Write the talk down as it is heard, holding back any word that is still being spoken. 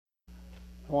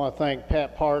I want to thank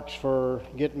Pat Parks for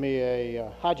getting me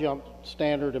a high jump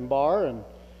standard and bar. And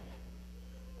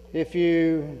if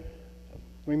you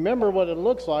remember what it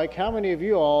looks like, how many of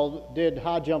you all did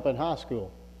high jump in high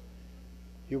school?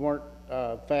 You weren't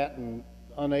fat and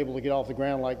unable to get off the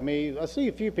ground like me. I see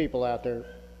a few people out there.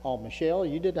 Oh, Michelle,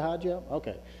 you did the high jump?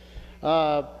 Okay.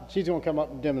 She's going to come up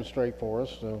and demonstrate for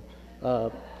us. So,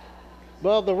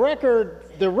 well, the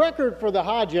record for the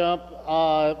high jump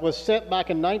was set back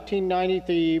in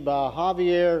 1993 by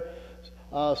Javier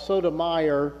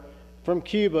Sotomayor from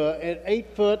Cuba at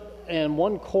 8 foot and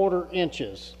 1/4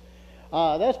 inches.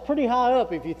 That's pretty high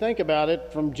up if you think about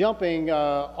it, from jumping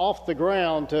off the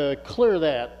ground to clear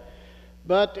that.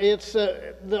 But it's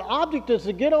the object is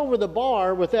to get over the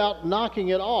bar without knocking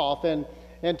it off and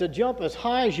to jump as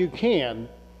high as you can.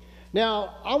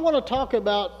 Now, I want to talk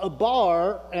about a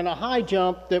bar and a high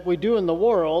jump that we do in the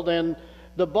world, and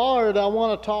the bar that I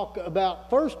want to talk about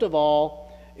first of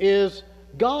all is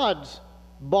God's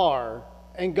bar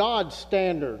and God's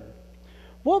standard.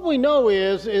 What we know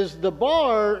is the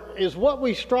bar is what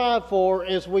we strive for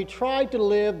as we try to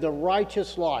live the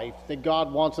righteous life that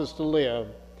God wants us to live.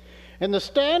 And the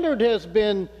standard has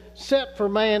been set for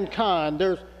mankind.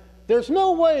 There's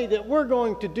no way that we're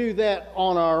going to do that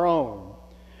on our own.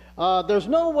 There's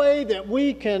no way that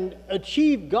we can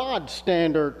achieve God's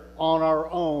standard on our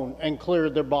own and clear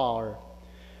the bar.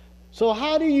 So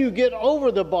how do you get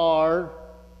over the bar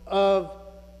of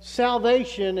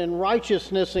salvation and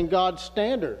righteousness in God's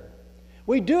standard?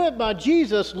 We do it by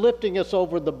Jesus lifting us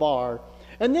over the bar.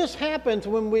 And this happens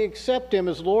when we accept Him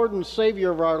as Lord and Savior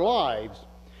of our lives.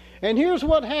 And here's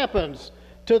what happens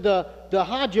to the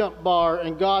high jump bar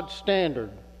and God's standard.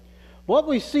 What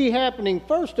we see happening,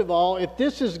 first of all, if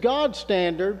this is God's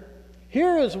standard,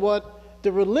 here is what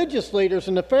the religious leaders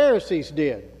and the Pharisees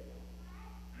did.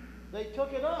 They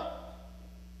took it up.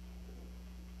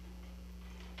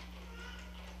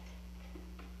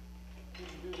 We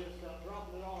can do this without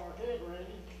dropping it on our head,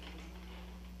 Randy.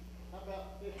 How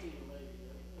about 50 maybe?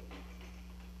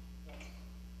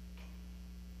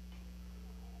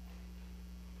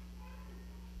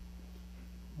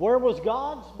 Where was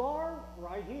God's bar?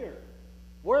 Right here.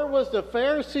 Where was the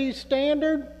Pharisees'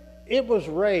 standard? It was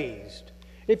raised.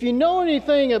 If you know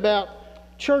anything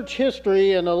about church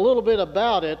history and a little bit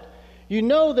about it, you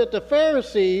know that the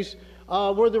Pharisees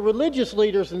were the religious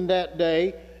leaders in that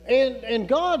day, and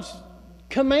God's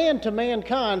command to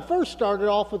mankind first started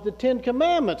off with the 10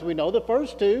 Commandments. We know the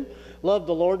first two: love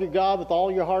the Lord your God with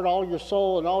all your heart, all your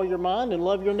soul, and all your mind, and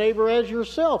love your neighbor as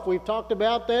yourself. We've talked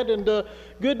about that in the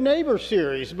Good Neighbor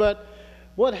series. But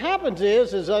what happens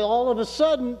is all of a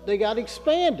sudden they got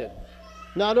expanded.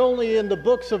 Not only in the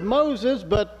books of Moses,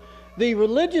 but the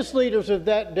religious leaders of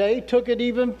that day took it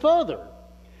even further.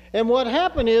 And what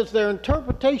happened is their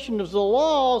interpretation of the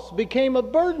laws became a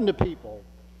burden to people.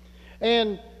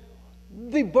 And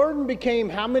the burden became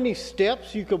how many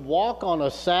steps you could walk on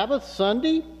a Sabbath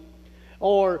Sunday,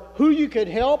 or who you could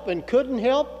help and couldn't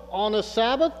help on a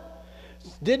Sabbath.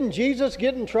 Didn't Jesus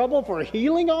get in trouble for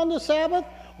healing on the Sabbath?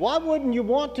 Why wouldn't you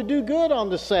want to do good on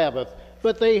the Sabbath?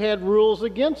 But they had rules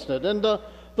against it. And the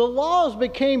laws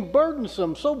became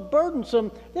burdensome, so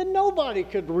burdensome that nobody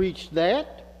could reach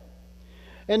that.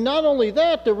 And not only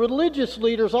that, the religious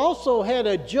leaders also had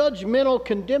a judgmental,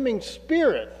 condemning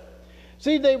spirit.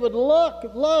 See, they would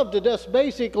love to just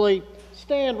basically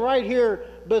stand right here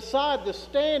beside the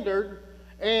standard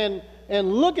and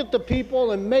look at the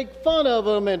people and make fun of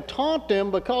them and taunt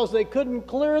them because they couldn't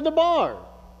clear the bar.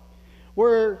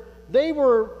 Where they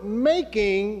were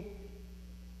making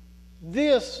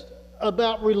this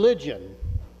about religion,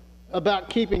 about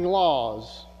keeping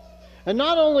laws. And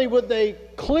not only would they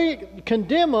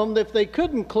condemn them if they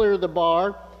couldn't clear the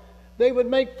bar, they would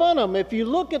make fun of them. If you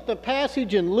look at the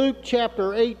passage in Luke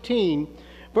chapter 18,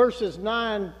 verses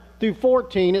 9 through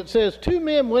 14, it says, 2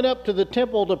 men went up to the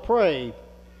temple to pray,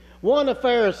 one a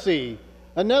Pharisee,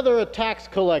 another a tax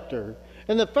collector.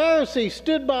 And the Pharisee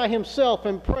stood by himself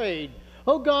and prayed,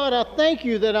 "Oh God, I thank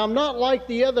you that I'm not like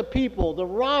the other people, the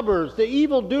robbers, the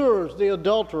evildoers, the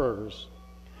adulterers,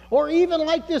 or even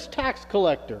like this tax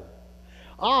collector.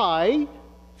 I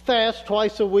fast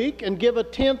twice a week and give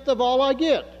 1/10 of all I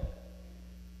get."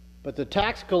 But the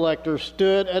tax collector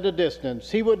stood at a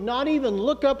distance. He would not even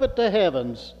look up at the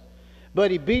heavens, but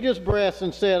he beat his breast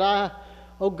and said,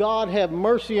 "Oh God, have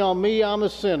mercy on me, I'm a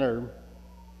sinner."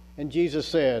 And Jesus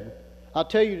said, "I'll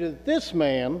tell you that this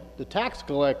man, the tax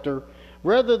collector,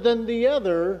 rather than the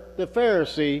other, the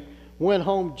Pharisee, went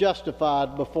home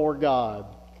justified before God."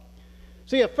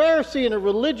 See, a Pharisee and a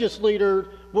religious leader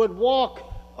would walk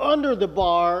under the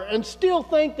bar and still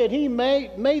think that he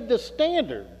made the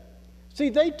standard. See,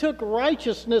 they took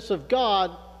righteousness of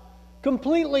God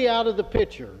completely out of the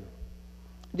picture.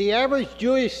 The average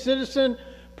Jewish citizen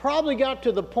probably got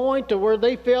to the point to where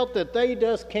they felt that they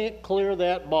just can't clear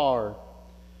that bar.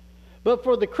 But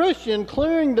for the Christian,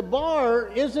 clearing the bar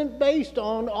isn't based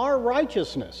on our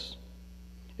righteousness.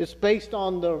 It's based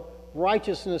on the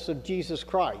righteousness of Jesus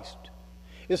Christ.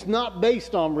 It's not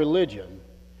based on religion.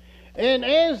 And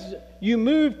as you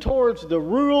move towards the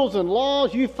rules and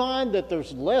laws, you find that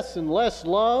there's less and less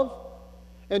love.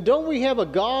 And don't we have a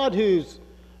God who's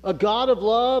a God of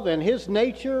love, and his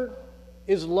nature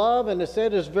is love, and it's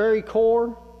at his very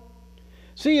core?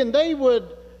 See, and they would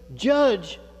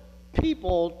judge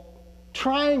people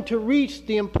trying to reach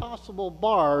the impossible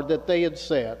bar that they had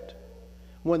set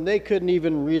when they couldn't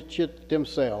even reach it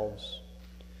themselves.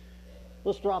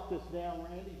 Let's drop this down,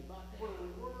 Randy, back where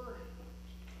we were.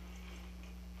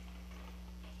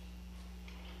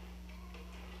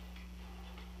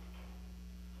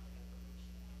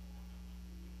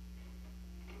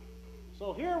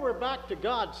 So here we're back to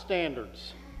God's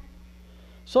standards.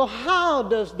 So how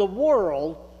does the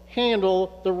world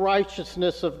handle the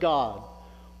righteousness of God?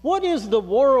 What is the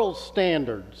world's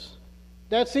standards?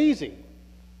 That's easy.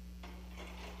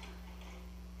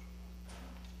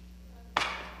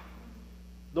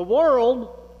 The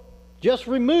world just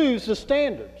removes the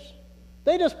standards.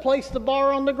 They just place the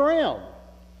bar on the ground.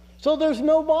 So there's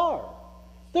no bar.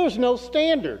 There's no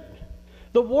standard.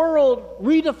 The world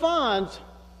redefines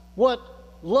what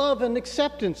love and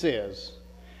acceptance is.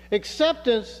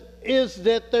 Acceptance is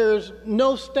that there's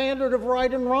no standard of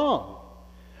right and wrong.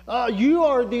 You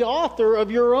are the author of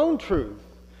your own truth.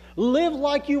 Live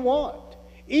like you want.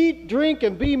 Eat, drink,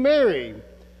 and be merry.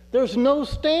 There's no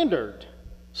standard.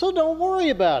 So don't worry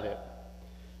about it.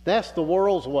 That's the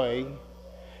world's way.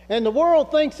 And the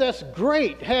world thinks that's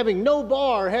great, having no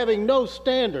bar, having no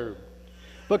standard.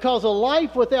 Because a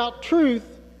life without truth,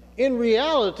 in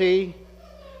reality,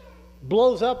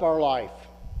 blows up our life.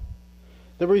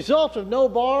 The result of no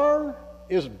bar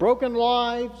is broken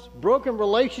lives, broken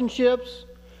relationships,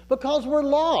 because we're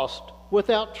lost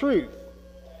without truth.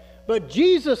 But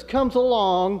Jesus comes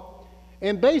along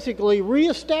and basically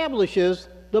reestablishes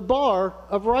the bar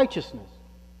of righteousness.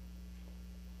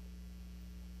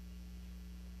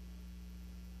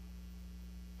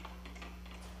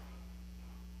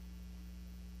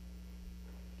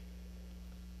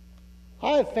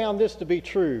 I have found this to be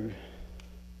true,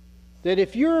 that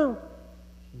if you're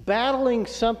battling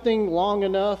something long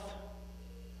enough,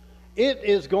 it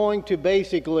is going to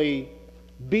basically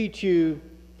beat you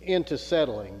into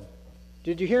settling.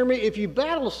 Did you hear me? If you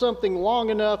battle something long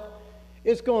enough,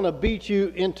 it's going to beat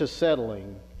you into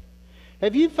settling.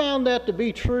 Have you found that to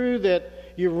be true, that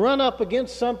you run up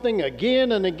against something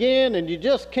again and again and you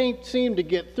just can't seem to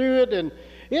get through it, and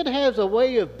it has a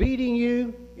way of beating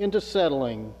you into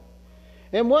settling?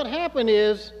 And what happened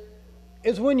is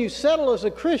when you settle as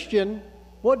a Christian,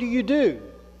 what do?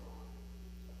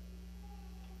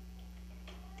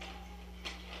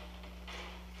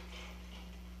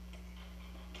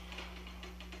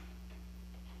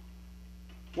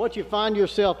 What you find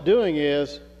yourself doing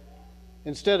is,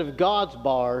 instead of God's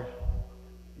bar,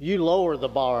 you lower the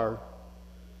bar.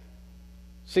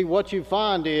 See, what you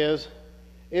find is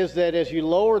that as you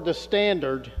lower the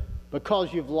standard,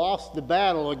 because you've lost the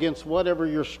battle against whatever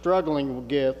you're struggling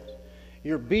with,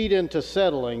 you're beat into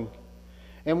settling.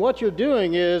 And what you're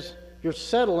doing is you're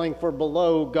settling for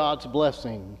below God's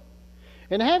blessing.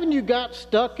 And haven't you got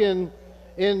stuck in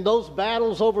those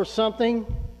battles over something?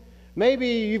 Maybe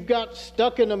you've got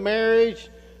stuck in a marriage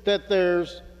that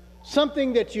there's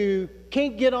something that you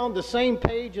can't get on the same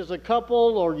page as a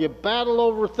couple, or you battle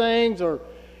over things, or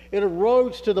it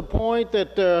erodes to the point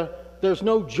that there's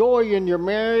no joy in your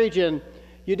marriage, and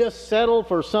you just settle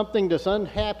for something that's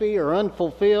unhappy or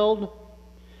unfulfilled.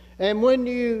 And when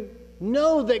you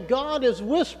know that God is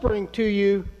whispering to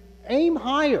you, aim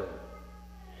higher.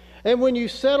 And when you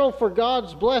settle for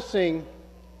God's blessing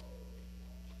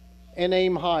and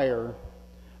aim higher,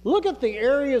 look at the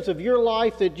areas of your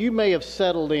life that you may have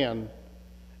settled in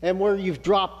and where you've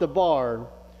dropped the bar,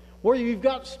 where you've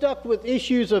got stuck with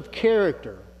issues of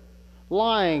character,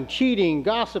 lying, cheating,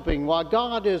 gossiping, while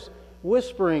God is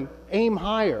whispering, aim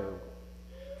higher.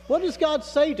 What does God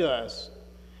say to us?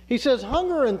 He says,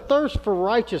 hunger and thirst for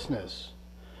righteousness.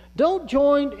 Don't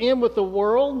join in with the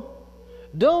world.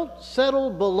 Don't settle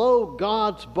below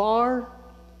God's bar.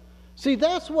 See,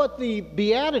 that's what the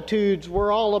Beatitudes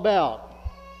were all about.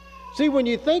 See, when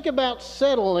you think about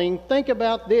settling, think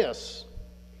about this.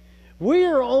 We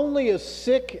are only as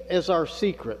sick as our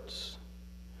secrets.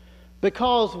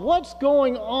 Because what's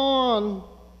going on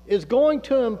is going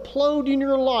to implode in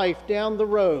your life down the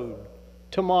road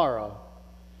tomorrow.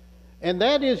 And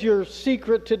that is your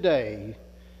secret today.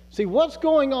 See, what's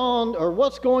going on or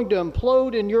what's going to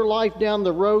implode in your life down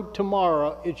the road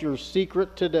tomorrow is your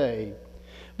secret today.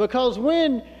 Because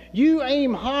when you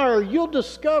aim higher, you'll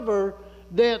discover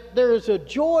that there is a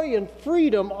joy and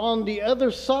freedom on the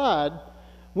other side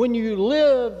when you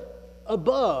live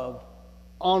above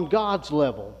on God's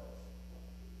level.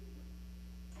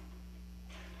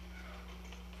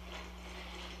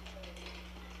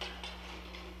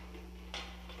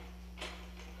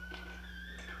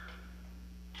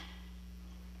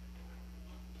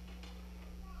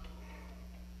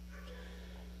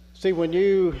 See, when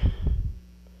you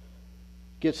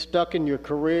get stuck in your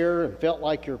career and felt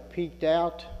like you're peaked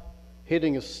out,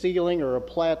 hitting a ceiling or a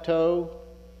plateau,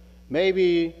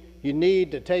 maybe you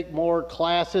need to take more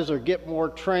classes or get more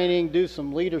training, do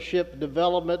some leadership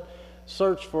development,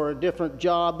 search for a different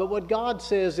job. But what God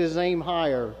says is aim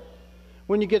higher.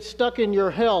 When you get stuck in your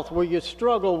health, where you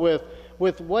struggle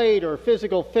with weight or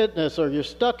physical fitness, or you're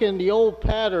stuck in the old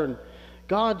pattern,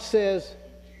 God says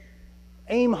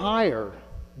aim higher.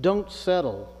 Don't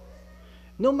settle.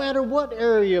 No matter what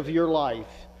area of your life.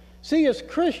 See, as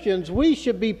Christians, we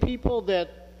should be people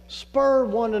that spur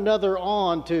one another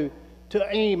on to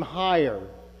aim higher.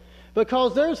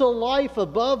 Because there's a life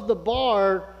above the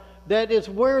bar that is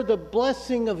where the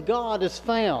blessing of God is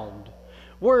found.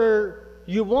 Where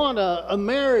you want a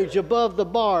marriage above the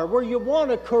bar. Where you want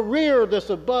a career that's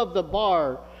above the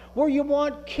bar. Where you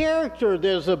want character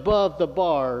that's above the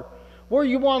bar. Where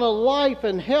you want a life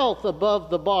and health above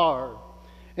the bar.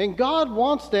 And God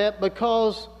wants that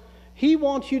because He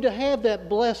wants you to have that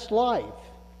blessed life.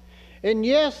 And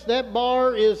yes, that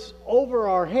bar is over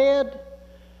our head,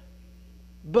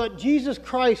 but Jesus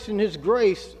Christ in His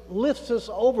grace lifts us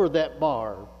over that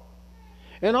bar.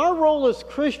 And our role as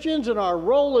Christians and our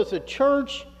role as a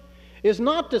church is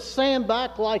not to stand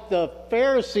back like the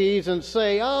Pharisees and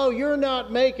say, oh, you're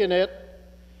not making it.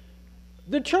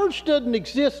 The church doesn't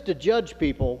exist to judge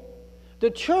people.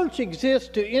 The church exists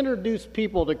to introduce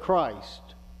people to Christ.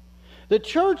 The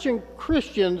church and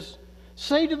Christians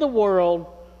say to the world,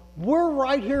 we're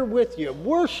right here with you.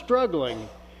 We're struggling.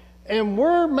 And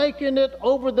we're making it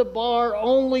over the bar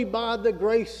only by the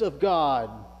grace of God.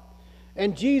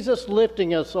 And Jesus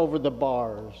lifting us over the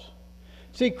bars.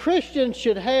 See, Christians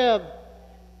should have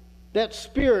that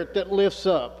spirit that lifts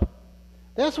up.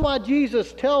 That's why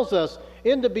Jesus tells us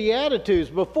in the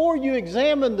Beatitudes, before you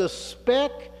examine the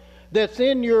speck that's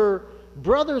in your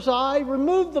brother's eye,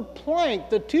 remove the plank,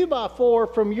 the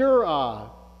 2x4 from your eye.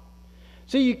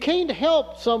 See, you can't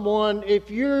help someone if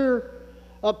you're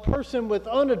a person with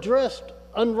unaddressed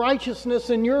unrighteousness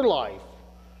in your life.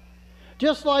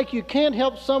 Just like you can't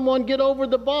help someone get over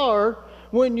the bar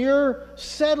when you're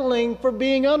settling for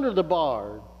being under the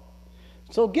bar.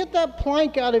 So get that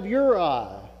plank out of your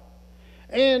eye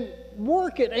and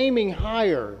work at aiming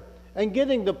higher and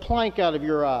getting the plank out of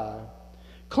your eye.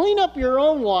 Clean up your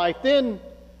own life, then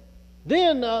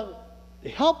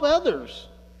help others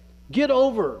get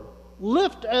over.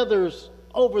 Lift others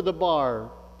over the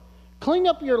bar. Clean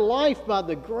up your life by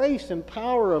the grace and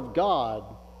power of God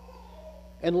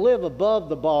and live above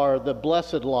the bar, the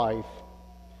blessed life.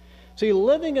 See,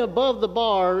 living above the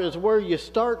bar is where you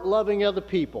start loving other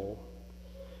people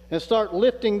and start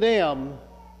lifting them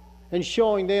and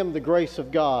showing them the grace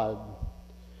of God.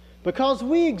 Because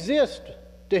we exist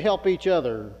to help each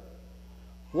other.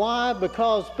 Why?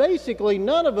 Because basically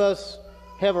none of us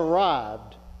have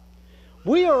arrived.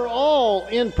 We are all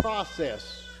in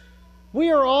process.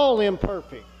 We are all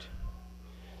imperfect.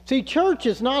 See, church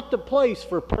is not the place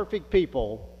for perfect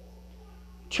people.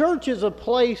 Church is a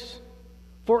place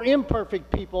for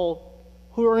imperfect people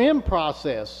who are in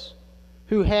process,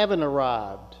 who haven't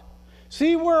arrived.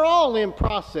 See, we're all in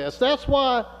process. That's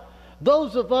why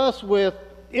those of us with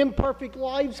imperfect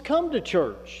lives come to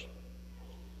church.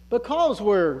 Because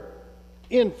we're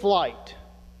in flight.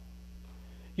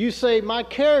 You say, my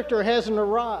character hasn't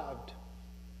arrived.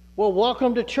 Well,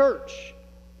 welcome to church.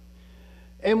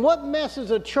 And what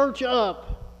messes a church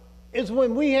up is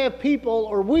when we have people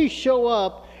or we show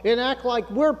up and act like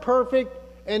we're perfect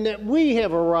and that we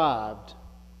have arrived.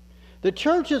 The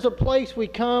church is a place we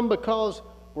come because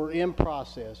we're in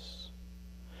process.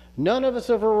 None of us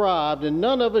have arrived, and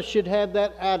none of us should have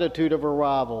that attitude of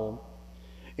arrival.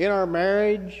 In our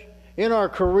marriage, in our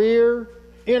career,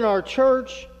 in our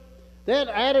church, that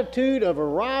attitude of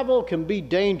arrival can be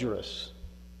dangerous.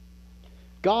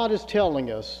 God is telling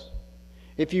us,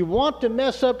 if you want to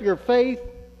mess up your faith,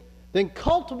 then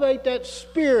cultivate that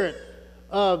spirit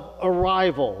of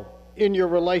arrival in your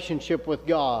relationship with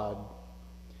God.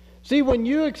 See, when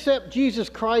you accept Jesus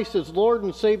Christ as Lord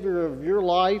and Savior of your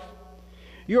life,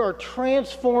 you are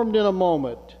transformed in a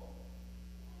moment.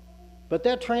 But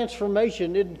that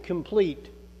transformation isn't complete.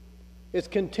 It's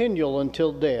continual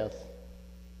until death.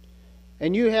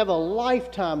 And you have a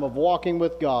lifetime of walking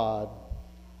with God.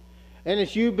 And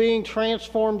it's you being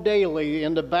transformed daily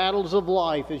in the battles of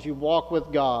life as you walk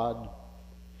with God.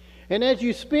 And as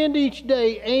you spend each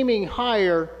day aiming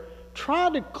higher, try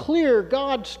to clear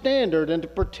God's standard and to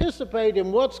participate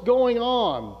in what's going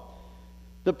on.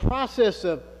 The process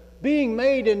of being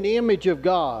made in the image of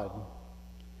God.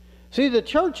 See, the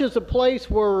church is a place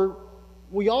where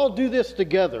we all do this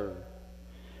together.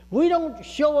 We don't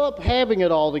show up having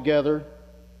it all together.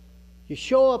 You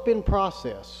show up in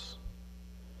process.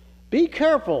 Be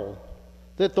careful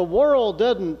that the world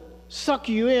doesn't suck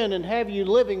you in and have you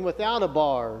living without a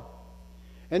bar.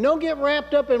 And don't get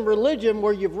wrapped up in religion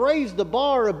where you've raised the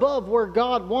bar above where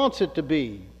God wants it to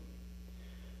be.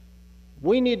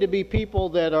 We need to be people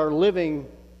that are living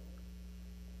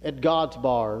at God's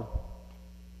bar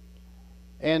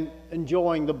and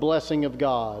enjoying the blessing of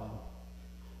God.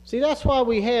 See, that's why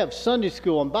we have Sunday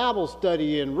school and Bible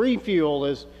study and refuel,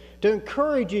 is to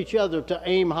encourage each other to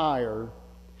aim higher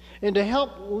and to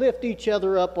help lift each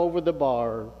other up over the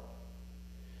bar.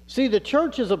 See, the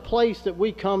church is a place that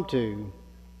we come to,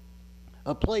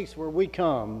 a place where we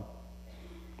come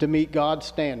to meet God's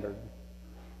standard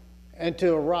and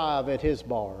to arrive at His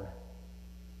bar.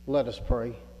 Let us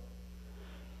pray.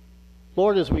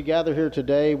 Lord, as we gather here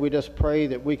today, we just pray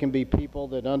that we can be people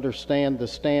that understand the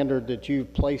standard that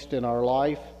You've placed in our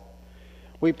life.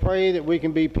 We pray that we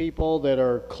can be people that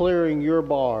are clearing Your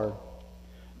bar,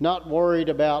 not worried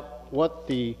about what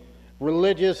the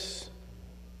religious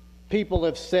people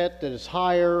have set that is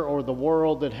higher or the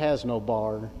world that has no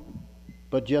bar,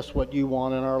 but just what You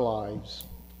want in our lives.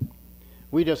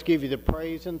 We just give You the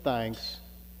praise and thanks,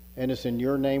 and it's in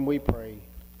Your name we pray.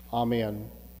 Amen.